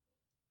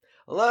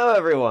Hello,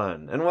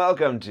 everyone, and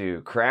welcome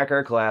to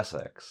Cracker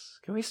Classics.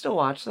 Can we still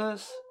watch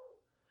this?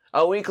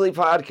 A weekly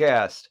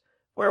podcast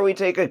where we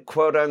take a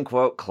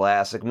quote-unquote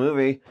classic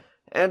movie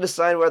and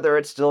decide whether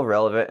it's still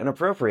relevant and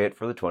appropriate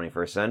for the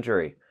 21st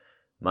century.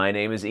 My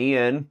name is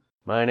Ian.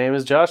 My name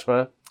is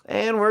Joshua.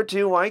 And we're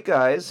two white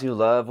guys who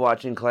love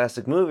watching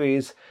classic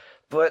movies,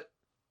 but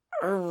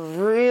are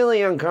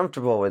really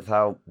uncomfortable with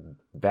how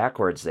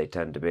backwards they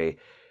tend to be.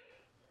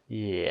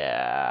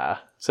 Yeah.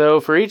 So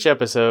for each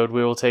episode,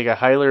 we will take a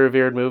highly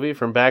revered movie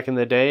from back in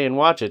the day and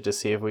watch it to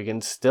see if we can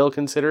still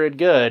consider it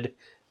good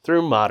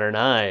through modern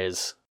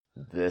eyes.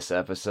 This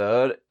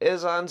episode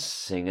is on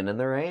Singin' in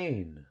the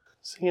Rain.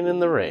 Singin' in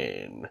the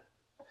Rain.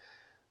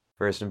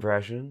 First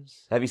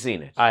impressions? Have you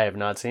seen it? I have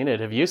not seen it.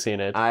 Have you seen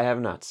it? I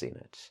have not seen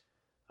it.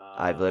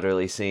 I've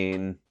literally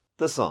seen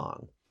the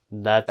song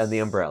and the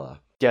umbrella.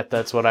 Yeah,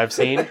 that's what I've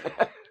seen.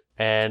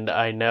 And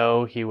I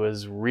know he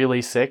was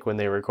really sick when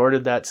they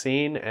recorded that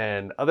scene,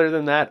 and other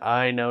than that,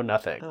 I know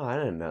nothing. Oh, I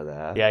didn't know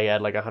that. Yeah, he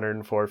had like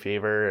 104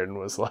 fever and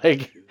was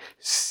like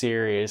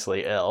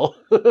seriously ill.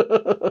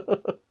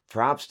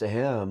 Props to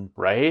him.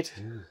 Right?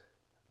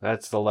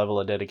 That's the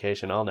level of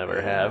dedication I'll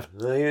never have.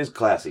 Well, he was a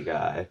classy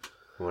guy,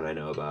 from what I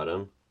know about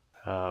him.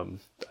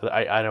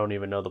 I don't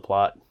even know the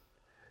plot.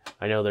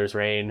 I know there's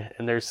rain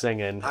and there's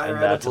singing, I and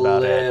read that's a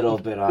about it. little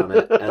bit on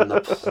it, and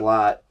the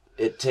plot,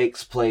 it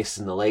takes place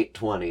in the late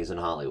 20s in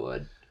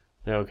Hollywood.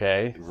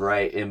 Okay.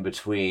 Right in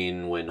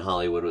between when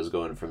Hollywood was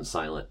going from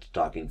silent to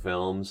talking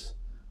films.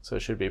 So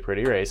it should be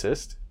pretty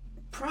racist.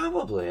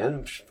 Probably,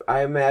 and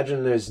I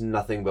imagine there's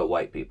nothing but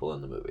white people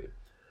in the movie.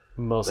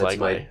 Most That's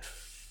likely.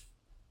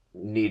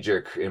 my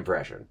knee-jerk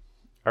impression.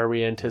 Are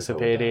we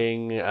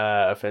anticipating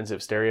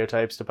offensive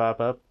stereotypes to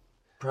pop up?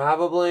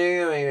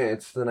 Probably. I mean,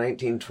 it's the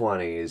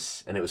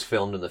 1920s, and it was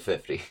filmed in the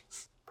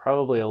 50s.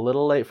 Probably a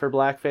little late for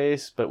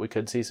blackface, but we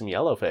could see some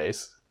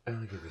yellowface. I'll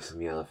give you some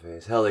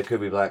yellowface. Hell, there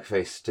could be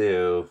blackface,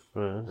 too. I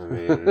Uh,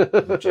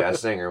 mean, Jazz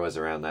Singer was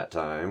around that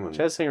time. And...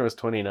 Jazz Singer was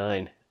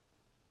 29.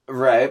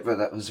 Right, but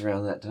that was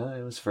around that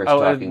time. It was first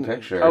talking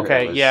picture.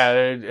 Okay,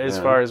 was, as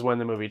far as when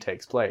the movie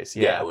takes place.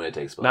 Yeah, when it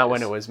takes place. Not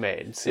when it was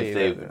made. See, if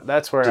they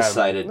that's where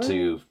decided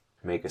to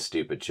make a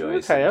stupid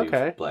choice and do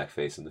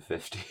blackface in the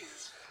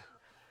 50s.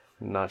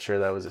 Not sure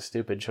that was a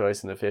stupid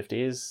choice in the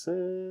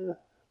 50s.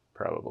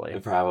 Probably.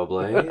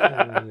 Probably.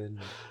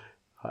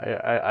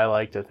 I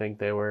like to think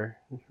they were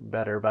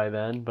better by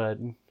then, but...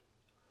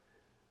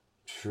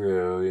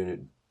 True. It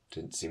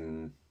didn't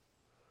seem...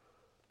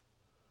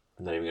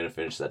 I'm not even going to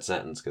finish that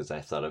sentence because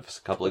I thought of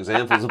a couple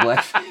examples of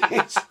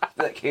blackface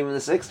that came in the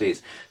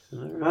 60s.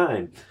 Never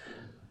mind.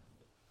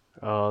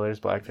 Oh, there's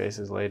blackface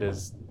as late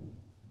as...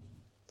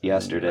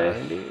 Yesterday.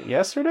 90?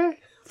 Yesterday?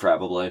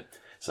 Probably.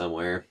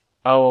 Somewhere.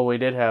 Oh, well, we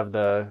did have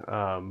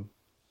the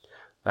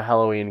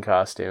Halloween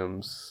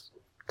costumes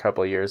a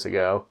couple of years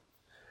ago,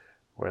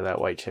 where that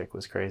white chick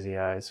was Crazy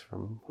Eyes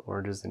from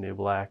Orange is the New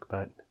Black,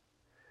 but...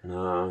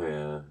 Oh,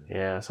 yeah.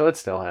 Yeah, so it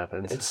still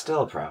happens. It's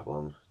still a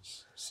problem.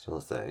 It's still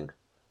a thing.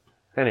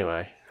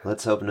 Anyway.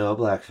 Let's hope no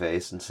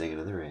blackface and Singing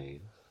in the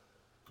Rain.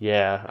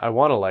 Yeah, I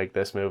want to like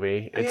this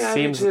movie. Me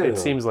too. It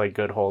seems like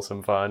good,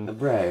 wholesome fun.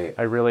 Right.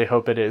 I really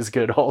hope it is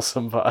good,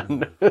 wholesome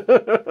fun.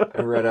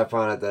 I read up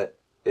on it that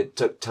it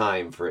took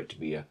time for it to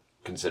be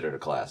considered a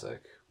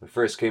classic. When it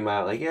first came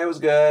out, it was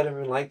good,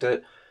 everyone liked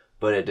it,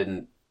 but it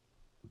didn't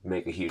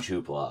make a huge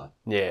hoopla.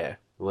 Yeah. It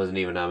wasn't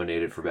even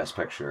nominated for Best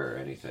Picture or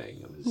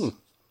anything.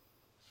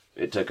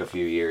 It took a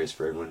few years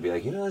for everyone to be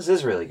like, this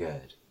is really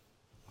good.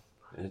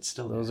 And it's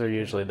still Those are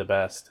usually the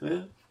best.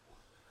 Yeah.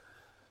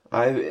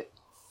 I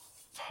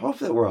hope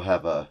that we'll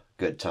have a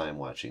good time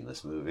watching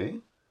this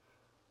movie.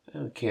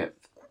 I can't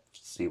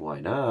see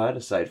why not,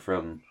 aside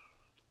from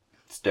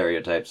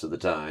stereotypes of the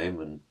time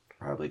and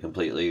probably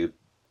completely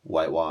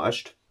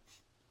whitewashed.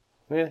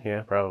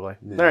 Yeah, probably.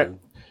 Yeah. All right.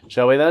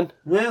 Shall we then?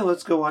 Yeah,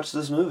 let's go watch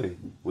this movie.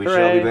 We Hooray.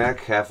 shall be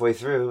back halfway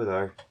through with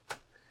our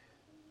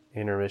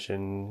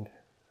Intermission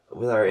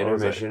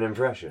intermission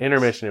impressions.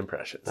 Intermission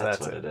impressions. That's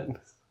That's what it. it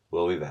is.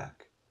 We'll be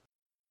back.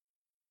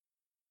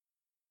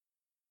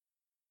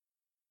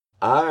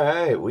 All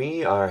right,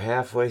 we are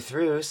halfway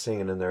through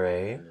Singing in the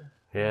Rain.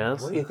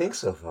 Yes. What do you think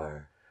so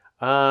far?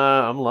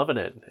 I'm loving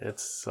it.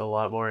 It's a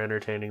lot more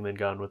entertaining than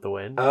Gone with the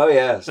Wind. Oh,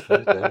 yes.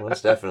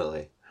 Most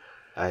definitely.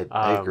 I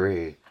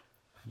agree.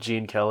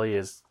 Gene Kelly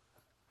is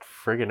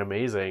friggin'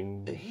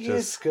 amazing. He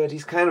is good.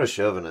 He's kind of a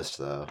chauvinist,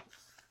 though.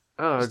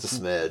 Oh, Just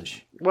a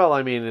smidge. Well,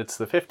 I mean, it's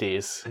the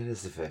 50s. It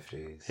is the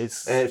 50s.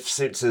 It's- And it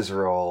suits his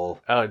role.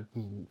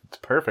 It's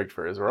perfect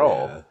for his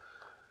role. Yeah.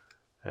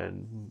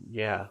 And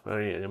yeah,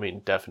 I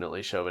mean,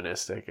 definitely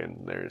chauvinistic,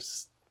 and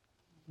there's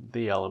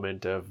the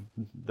element of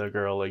the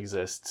girl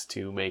exists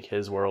to make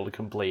his world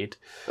complete.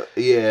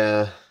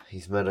 Yeah.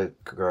 He's met a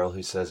girl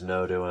who says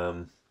no to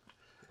him.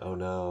 Oh,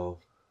 no.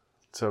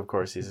 So, of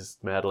course, he's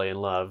madly in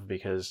love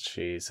because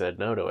she said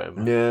no to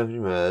him. Yeah, pretty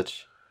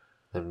much.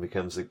 Then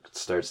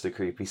starts the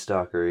creepy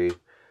stalkery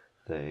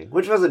thing,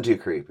 which wasn't too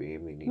creepy. I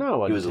mean, he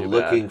was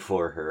looking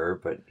for her,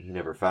 but he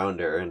never found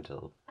her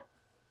until.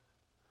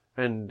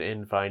 And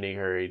in finding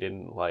her, he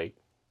didn't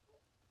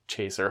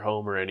chase her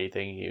home or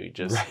anything. He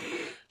just Right.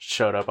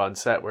 showed up on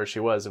set where she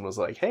was and was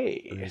like,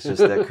 hey. It's just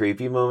that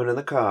creepy moment in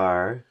the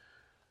car.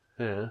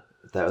 Yeah.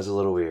 That was a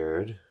little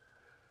weird.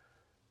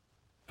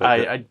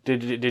 But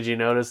Did you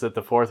notice that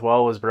the fourth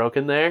wall was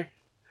broken there?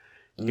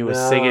 He was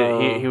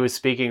singing. He was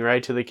speaking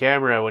right to the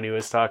camera when he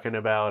was talking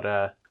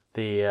about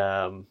the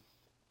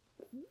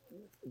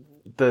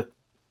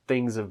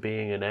things of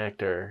being an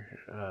actor.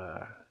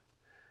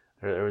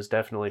 There was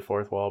definitely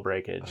fourth wall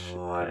breakage.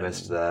 Oh, I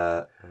missed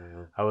that.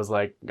 I was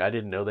like, I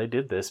didn't know they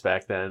did this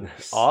back then.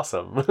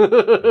 Awesome.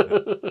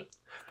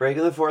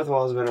 Breaking the fourth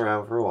wall has been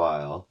around for a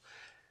while.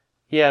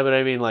 Yeah, but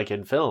I mean, like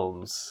in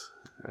films.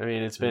 I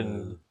mean, it's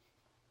been.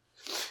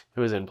 It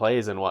was in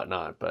plays and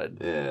whatnot, but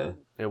Yeah.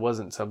 it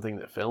wasn't something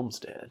that films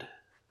did.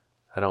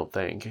 I don't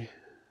think.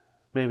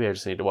 Maybe I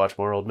just need to watch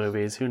more old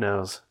movies. Who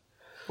knows?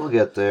 We'll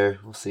get there.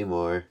 We'll see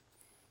more.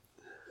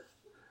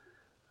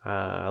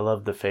 I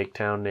love the fake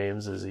town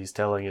names as he's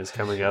telling his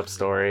coming up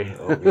story.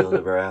 Oatmeal,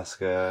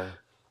 Nebraska.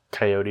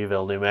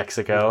 Coyoteville, New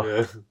Mexico.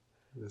 Yeah.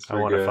 I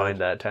want to find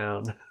that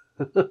town.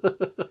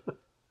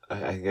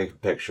 I can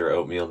picture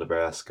Oatmeal,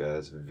 Nebraska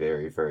as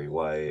very, very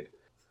white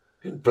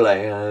and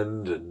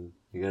bland, and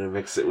you gotta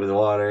mix it with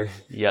water.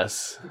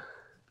 Yes.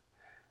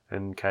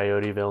 And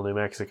Coyoteville, New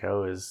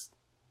Mexico is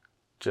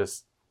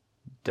just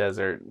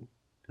desert.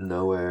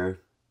 Nowhere.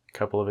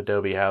 Couple of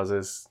adobe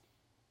houses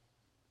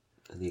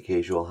And the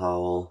occasional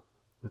howl.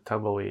 with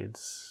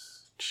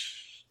tumbleweeds.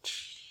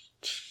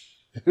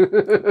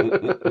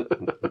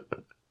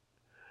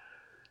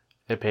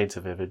 It paints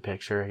a vivid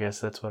picture, I guess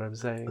that's what I'm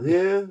saying.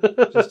 Yeah,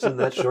 just in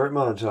that short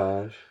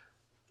montage.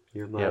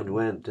 Your mind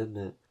went, didn't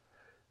it?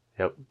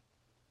 Yep.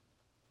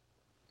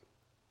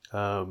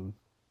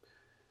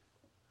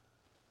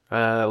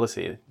 Let's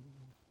see.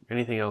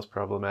 Anything else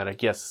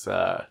problematic? Yes,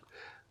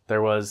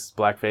 there was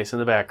blackface in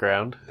the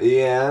background.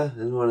 Yeah,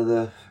 in one of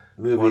the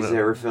movies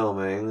they were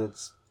filming.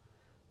 It's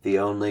the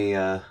only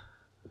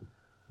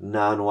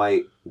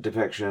non-white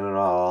depiction at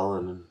all,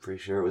 and I'm pretty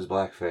sure it was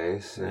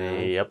blackface. Yeah.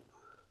 Yep.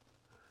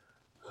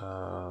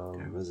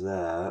 What was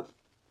that?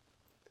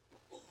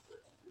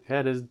 Yeah,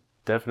 it is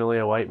definitely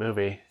a white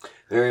movie.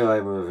 Very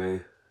white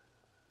movie.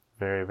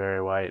 Very, very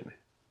white.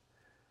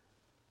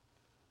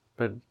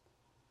 But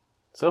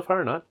so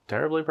far, not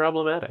terribly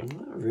problematic.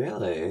 Not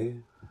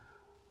really.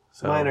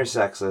 So, Minor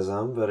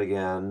sexism, but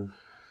again,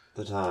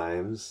 the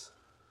times.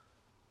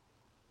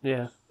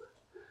 Yeah.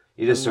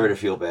 You just sort of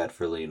feel bad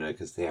for Lena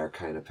because they are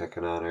kind of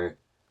picking on her.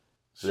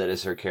 That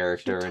is her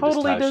character and just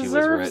Totally how she was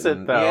deserves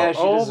written. it, though. Yeah, she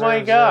oh my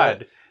deserves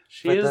god. it.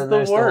 She But is then the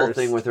there's the whole worst.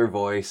 thing with her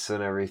voice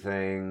and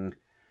everything,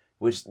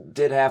 which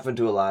did happen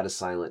to a lot of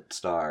silent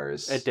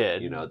stars. It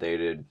did. You know,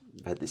 they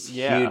had this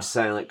Yeah. huge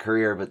silent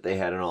career, but they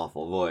had an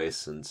awful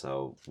voice, and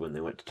so when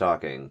they went to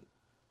talking,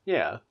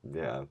 Yeah.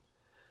 yeah,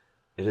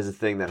 it is a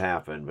thing that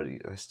happened. But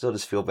I still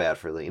just feel bad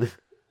for Lena,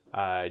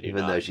 I do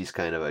even not. though she's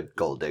kind of a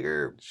gold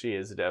digger. She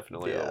is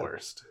definitely Yeah. the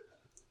worst.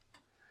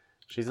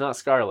 She's not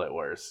Scarlet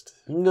worst,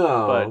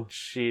 No, but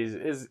she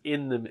is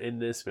in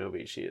this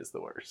movie. She is the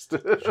worst.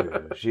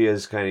 True. She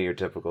is kind of your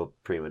typical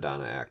prima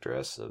donna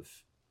actress of,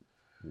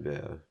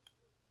 yeah.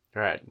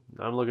 All right,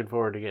 I'm looking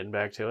forward to getting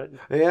back to it.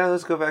 Yeah,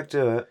 let's go back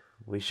to it.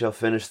 We shall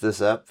finish this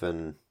up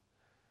and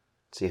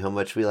see how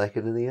much we like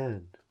it in the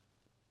end.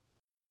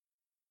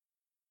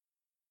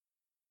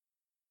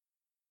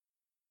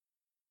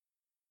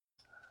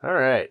 All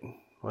right. And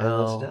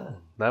Well, it's done.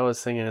 that was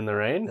Singing in the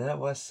Rain. That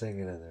was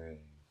Singing in the Rain.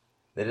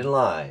 They didn't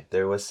lie.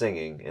 There was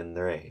singing in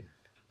the rain.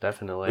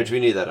 Definitely. Which we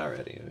knew that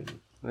already. I mean,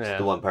 it's Yeah.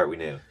 the one part we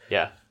knew.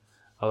 Yeah.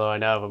 Although I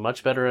now have a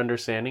much better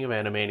understanding of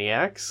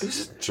Animaniacs.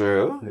 This is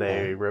true.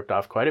 They ripped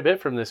off quite a bit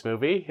from this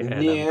movie, and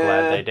I'm Yeah.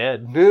 glad they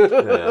did.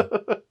 Yeah.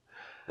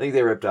 I think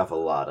they ripped off a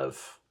lot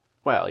of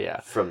Well,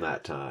 yeah. from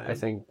that time. I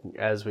think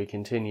as we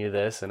continue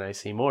this and I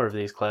see more of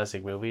these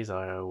classic movies,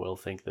 I will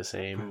think the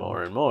same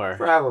more and more.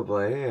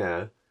 Probably,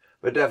 yeah.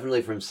 But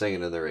definitely from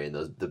Singing in the Rain,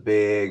 the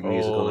big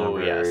musical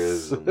numbers.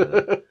 Yes. And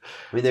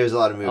I mean, there's a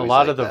lot of movies. A lot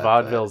like of the that,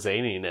 vaudeville but-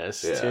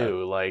 zaniness, Yeah.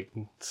 too. Like,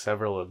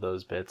 several of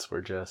those bits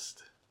were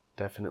just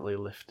definitely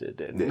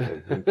lifted. Yeah,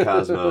 and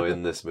Cosmo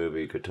in this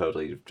movie could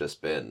totally have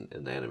just been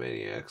in the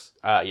Animaniacs.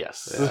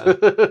 Yes.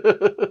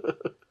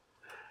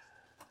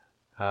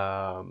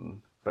 Yeah.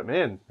 But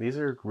man, these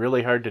are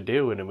really hard to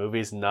do, and a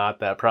movie's not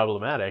that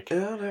problematic.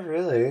 No, not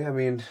really. I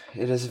mean,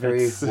 it is a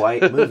very It's-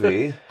 white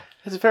movie.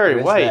 It's very There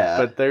is white, that.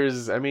 but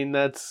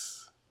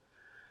that's...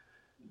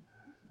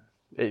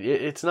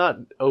 It's not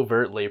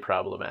overtly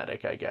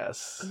problematic, I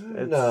guess.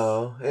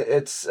 No,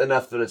 it's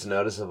enough that it's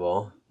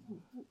noticeable.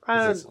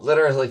 'Cause Uh, it's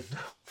literally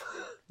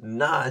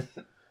none.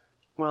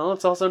 well,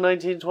 it's also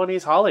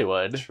 1920s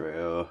Hollywood.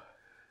 True.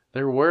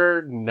 There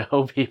were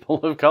no people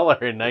of color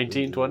in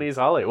 1920s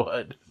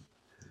Hollywood.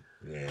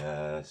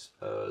 Yeah, I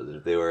suppose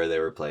if they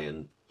were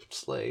playing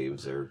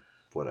slaves or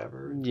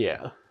whatever.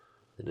 Yeah.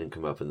 They didn't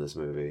come up in this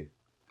movie.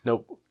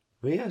 Nope.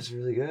 But yeah, it's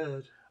really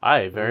good.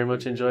 I very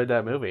much enjoyed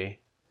that movie.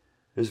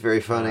 It was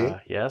very funny.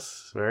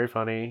 Yes, very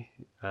funny.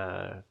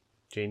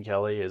 Gene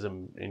Kelly is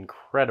an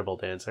incredible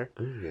dancer.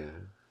 Oh, yeah.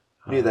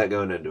 Knew that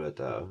going into it,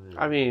 though.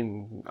 I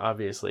mean,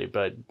 obviously,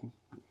 but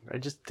I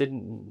just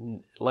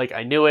didn't, like,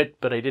 I knew it,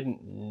 but I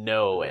didn't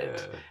know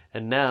it. Yeah.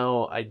 And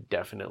now I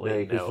definitely Now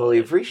you know can fully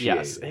it. appreciate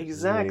Yes, it.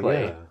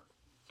 exactly.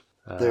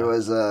 Yeah. There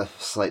was a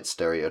slight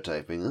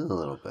stereotyping, a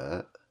little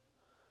bit.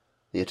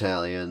 The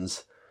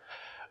Italians.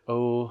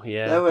 Oh,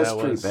 yeah. That was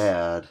pretty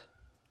bad.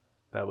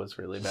 That was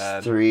really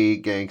bad. 3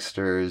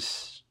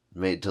 gangsters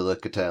made to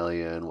look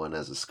Italian. One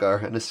has a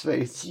scar on his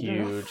face.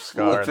 Huge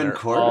scar. And they're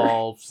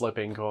all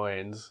flipping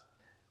coins.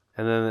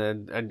 And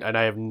then, and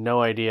I have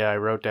no idea. I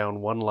wrote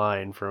down one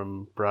line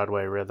from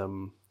Broadway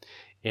Rhythm.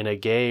 In a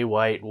gay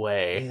white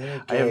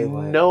way. I have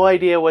no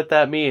idea what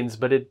that means,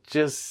 but it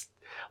just,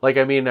 like,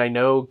 I mean, I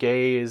know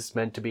gay is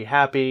meant to be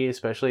happy,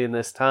 especially in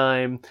this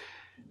time,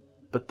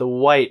 but the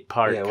white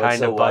part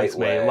kind of bugs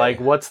me.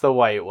 Like, what's the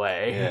white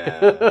way?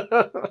 Yeah.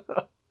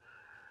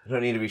 You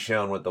don't need to be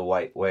shown what the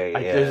white way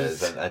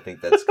is, and I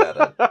think that's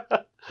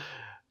gotta...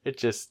 It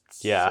just,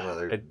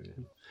 yeah.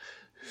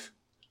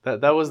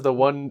 That was the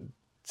one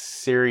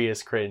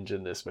serious cringe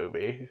in this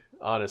movie,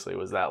 honestly,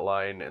 was that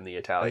line and the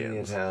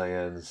Italians. The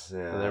Italians,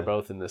 yeah. And they're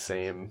both in the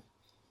same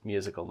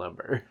musical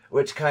number.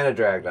 Which kind of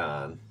dragged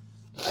on.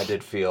 I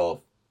did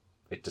feel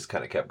it just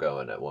kind of kept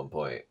going at one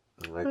point.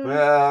 I'm like,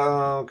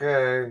 well,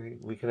 okay,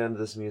 we can end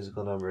this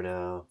musical number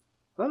now.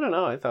 I don't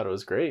know. I thought it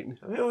was great.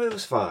 I mean, it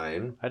was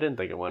fine. I didn't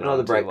think it went on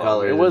the bright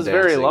colors. It was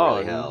very long,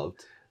 really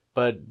helped.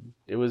 But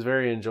it was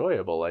very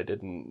enjoyable.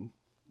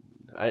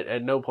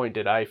 At no point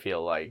did I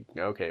feel like,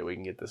 okay, we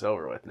can get this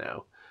over with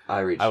now.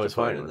 I was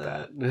fine with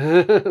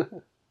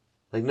that.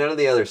 Like, none of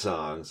the other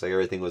songs, like,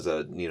 everything was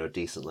a,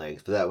 decent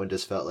length, but that one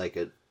just felt like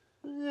it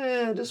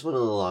just went a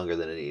little longer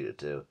than it needed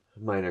to.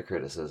 Minor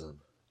criticism.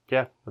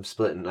 Yeah.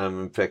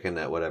 I'm picking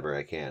at whatever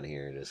I can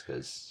here, just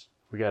because...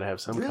 We gotta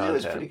have some content. It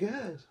was pretty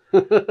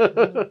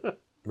good.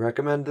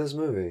 Recommend this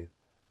movie.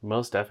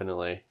 Most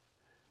definitely.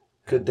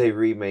 Could they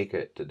remake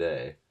it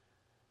today?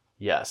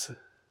 Yes.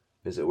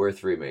 Is it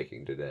worth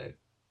remaking today?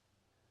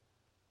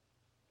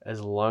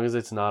 As long as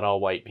it's not all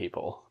white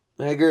people.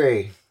 I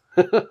agree.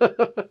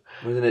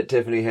 Wasn't it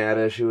Tiffany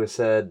Haddish who has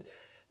said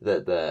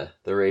that the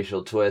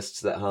racial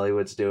twists that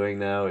Hollywood's doing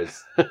now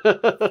is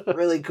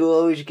really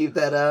cool? We should keep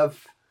that up.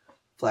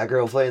 Black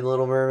girl playing the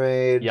Little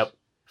Mermaid. Yep.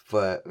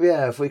 But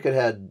yeah, if we could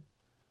have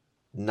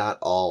not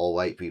all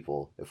white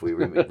people, if we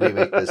remake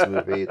this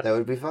movie, that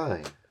would be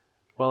fine.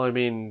 Well, I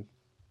mean,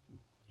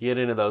 you get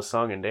into those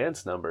song and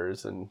dance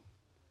numbers and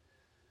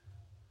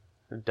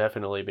it'd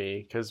definitely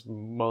be, because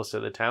most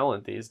of the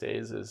talent these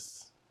days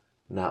is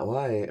not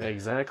white.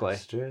 Exactly.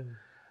 That's true.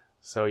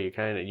 So you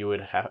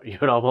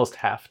would almost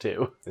have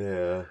to.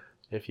 Yeah.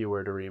 If you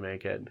were to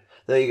remake it.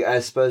 Though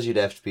I suppose you'd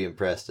have to be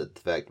impressed at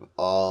the fact of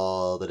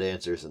all the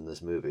dancers in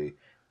this movie.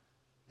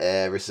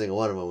 Every single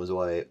one of them was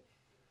white.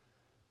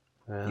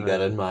 You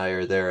gotta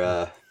admire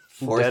their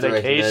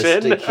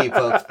forthrightness to keep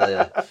up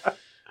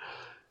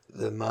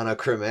the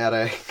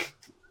monochromatic.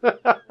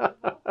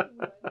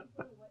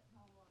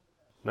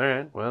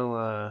 Alright,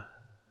 well,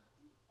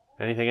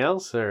 anything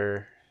else,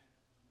 or?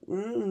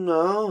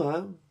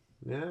 No,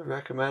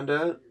 recommend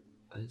it.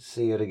 I'd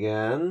see it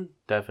again.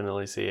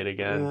 Definitely see it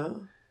again. Yeah.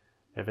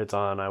 If it's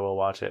on, I will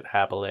watch it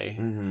happily.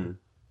 Mm-hmm.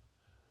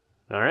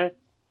 Alright,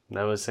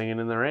 that was Singing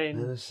in the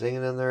Rain.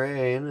 Singing in the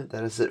Rain.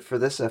 That is it for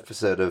this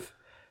episode of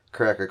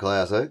Cracker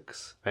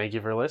Classics. Thank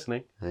you for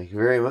listening. Thank you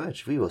very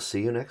much. We will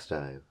see you next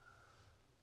time.